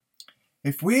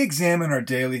If we examine our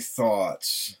daily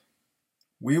thoughts,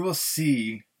 we will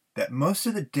see that most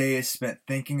of the day is spent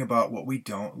thinking about what we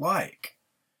don't like.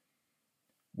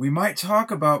 We might talk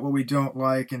about what we don't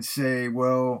like and say,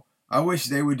 well, I wish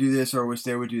they would do this, or I wish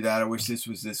they would do that. I wish this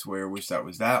was this way, or I wish that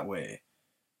was that way.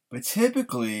 But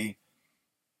typically,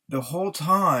 the whole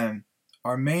time,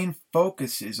 our main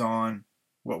focus is on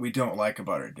what we don't like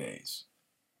about our days.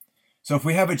 So if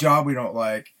we have a job we don't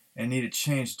like and need to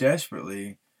change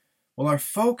desperately, well, our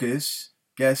focus,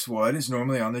 guess what, is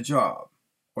normally on the job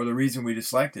or the reason we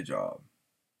dislike the job.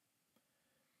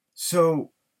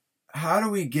 So how do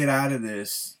we get out of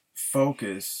this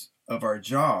focus of our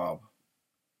job,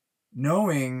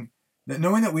 knowing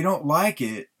that we don't like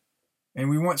it and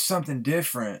we want something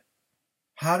different?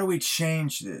 How do we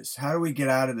change this? How do we get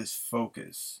out of this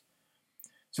focus?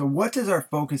 So what does our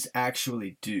focus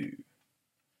actually do?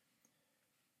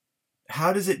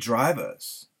 How does it drive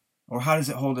us? Or how does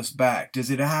it hold us back? Does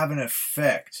it have an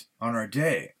effect on our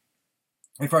day?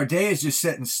 If our day is just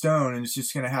set in stone and it's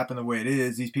just going to happen the way it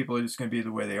is, these people are just going to be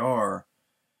the way they are,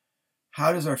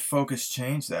 how does our focus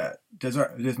change that?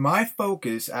 Does my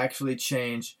focus actually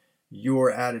change your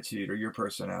attitude or your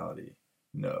personality?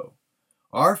 No.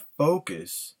 Our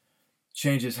focus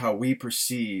changes how we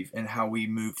perceive and how we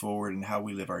move forward and how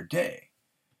we live our day.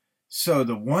 So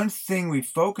the one thing we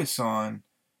focus on,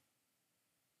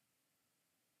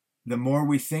 the more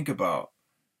we think about,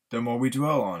 the more we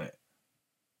dwell on it,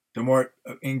 the more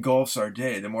it engulfs our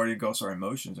day, the more it engulfs our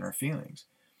emotions and our feelings.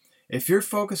 If you're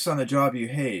focused on the job you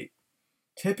hate,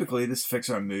 typically this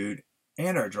affects our mood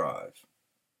and our drive.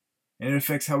 And it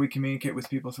affects how we communicate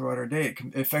with people throughout our day.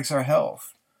 It affects our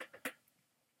health. It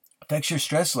affects your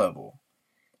stress level.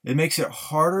 It makes it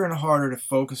harder and harder to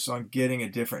focus on getting a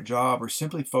different job or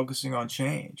simply focusing on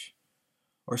change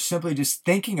or simply just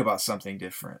thinking about something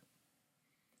different.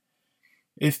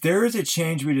 If there is a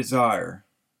change we desire,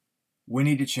 we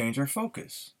need to change our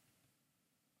focus.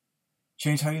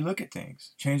 Change how you look at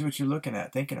things. Change what you're looking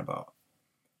at, thinking about.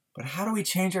 But how do we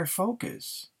change our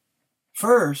focus?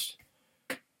 First,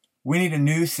 we need a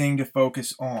new thing to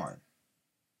focus on.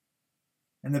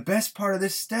 And the best part of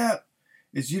this step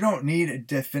is you don't need a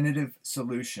definitive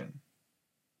solution.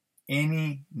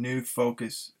 Any new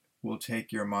focus will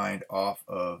take your mind off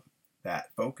of that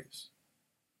focus.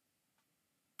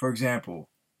 For example,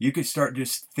 you could start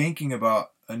just thinking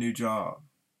about a new job,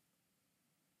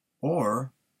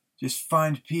 or just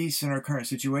find peace in our current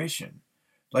situation.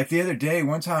 Like the other day,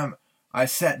 one time I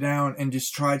sat down and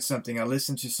just tried something. I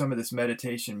listened to some of this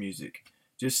meditation music,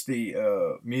 just the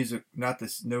music, not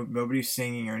this, nobody's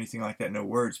singing or anything like that, no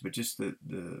words, but just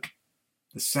the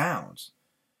sounds.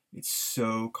 It's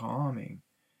so calming,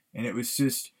 and it was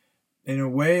just, in a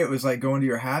way, it was like going to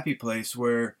your happy place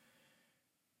where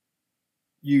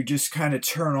you just kind of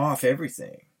turn off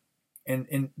everything.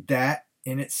 And that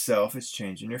in itself is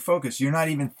changing your focus. You're not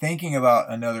even thinking about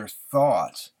another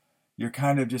thought. You're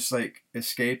kind of just like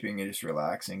escaping and just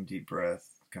relaxing, deep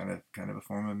breath, kind of a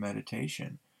form of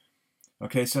meditation.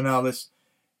 Okay, so now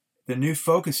the new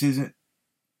focus isn't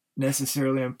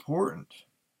necessarily important.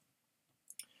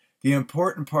 The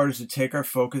important part is to take our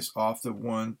focus off the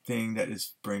one thing that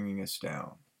is bringing us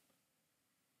down.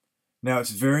 Now,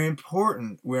 it's very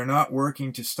important we're not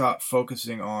working to stop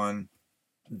focusing on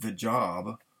the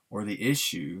job or the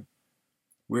issue.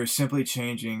 We're simply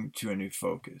changing to a new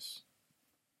focus.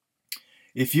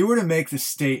 If you were to make the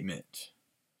statement,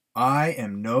 I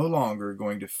am no longer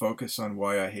going to focus on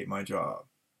why I hate my job,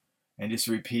 and just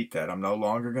repeat that, I'm no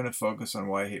longer going to focus on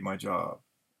why I hate my job,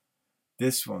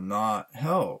 this will not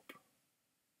help.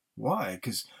 Why?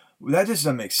 Because that just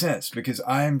doesn't make sense, because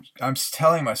I'm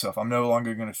telling myself I'm no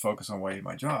longer going to focus on why I hate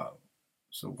my job.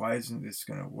 So why isn't this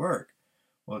going to work?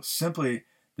 Well, it's simply,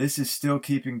 this is still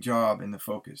keeping job in the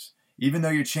focus. Even though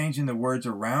you're changing the words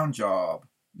around job,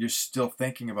 you're still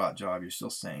thinking about job, you're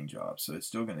still saying job, so it's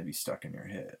still going to be stuck in your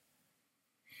head.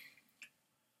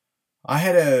 I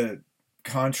had a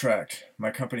contract, my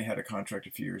company had a contract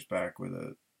a few years back with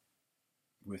a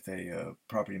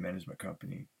property management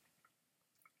company.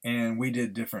 And we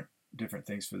did different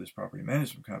things for this property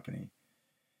management company.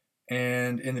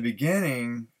 And in the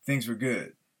beginning, things were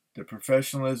good. The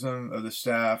professionalism of the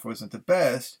staff wasn't the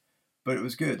best, but it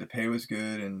was good. The pay was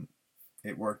good, and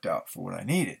it worked out for what I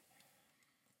needed.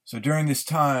 So during this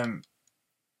time,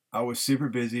 I was super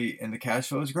busy, and the cash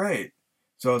flow was great.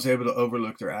 So I was able to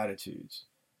overlook their attitudes.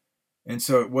 And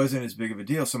so it wasn't as big of a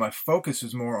deal. So my focus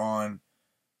was more on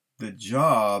the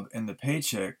job and the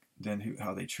paycheck than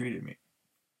how they treated me.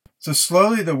 So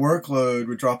slowly the workload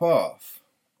would drop off,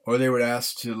 or they would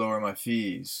ask to lower my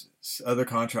fees. Other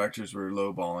contractors were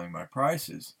lowballing my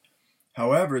prices.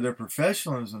 However, their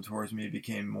professionalism towards me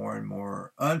became more and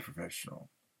more unprofessional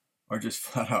or just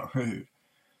flat out rude.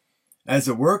 As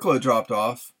the workload dropped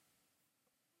off,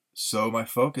 so my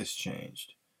focus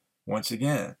changed. Once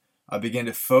again, I began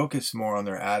to focus more on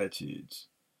their attitudes.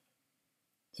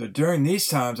 So during these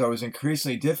times, it was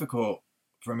increasingly difficult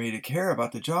for me to care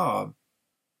about the job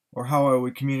or how I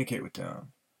would communicate with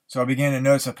them. So I began to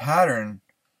notice a pattern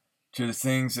to the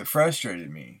things that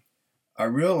frustrated me. I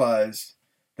realized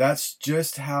that's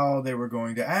just how they were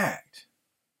going to act.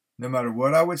 No matter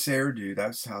what I would say or do,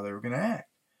 that's how they were going to act.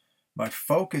 My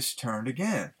focus turned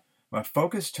again. My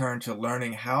focus turned to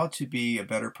learning how to be a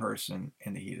better person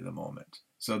in the heat of the moment.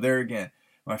 So there again,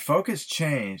 my focus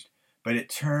changed, but it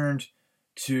turned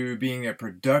to being a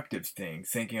productive thing,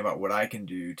 thinking about what I can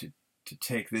do to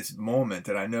take this moment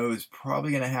that I know is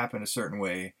probably going to happen a certain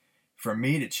way for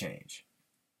me to change.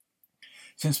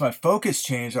 Since my focus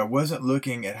changed, I wasn't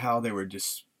looking at how they were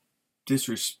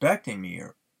disrespecting me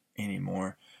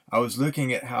anymore. I was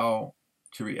looking at how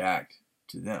to react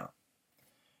to them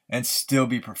and still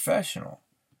be professional.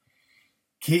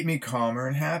 Keep me calmer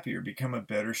and happier, become a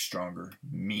better, stronger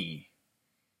me.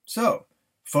 So,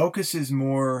 focus is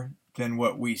more than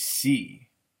what we see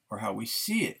or how we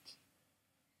see it.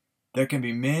 There can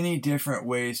be many different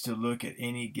ways to look at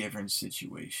any given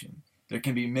situation. There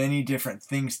can be many different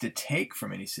things to take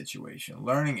from any situation,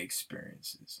 learning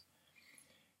experiences.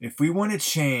 If we want to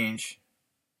change,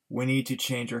 we need to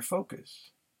change our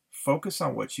focus. Focus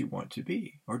on what you want to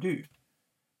be or do.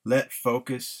 Let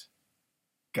focus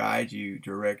guide you,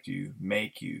 direct you,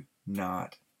 make you,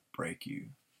 not break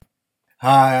you.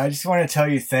 Hi, I just want to tell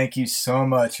you thank you so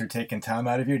much for taking time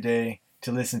out of your day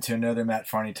to listen to another Matt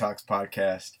Farney Talks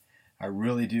podcast. I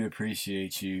really do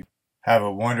appreciate you. Have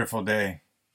a wonderful day.